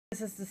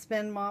This is the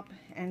spin mop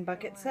and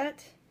bucket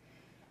set,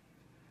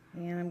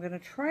 and I'm going to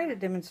try to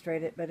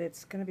demonstrate it, but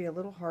it's going to be a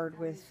little hard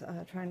with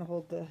trying to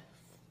hold the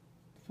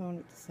phone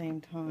at the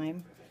same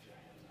time.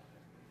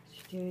 What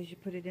you do is you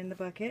put it in the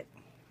bucket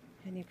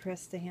and you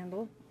press the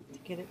handle to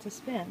get it to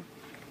spin,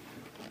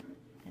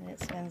 and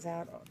it spins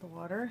out the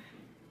water.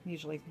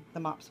 Usually the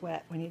mop's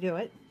wet when you do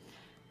it,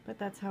 but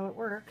that's how it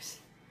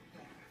works.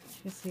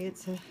 You can see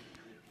it's a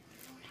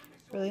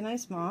really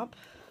nice mop.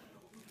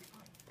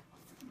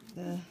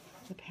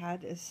 The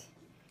pad is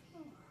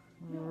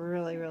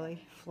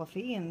really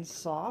fluffy and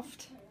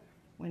soft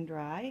when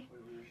dry,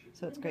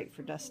 so it's great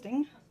for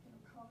dusting.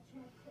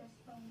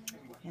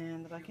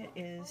 And the bucket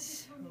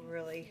is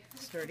really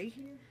sturdy.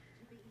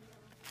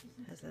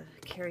 It has a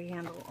carry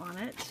handle on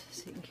it,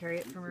 so you can carry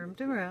it from room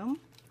to room.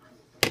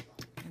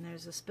 And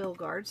there's a spill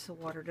guard so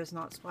water does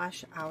not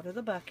splash out of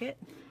the bucket.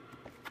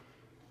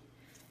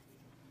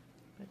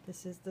 But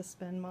this is the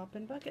spin mop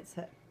and bucket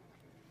set.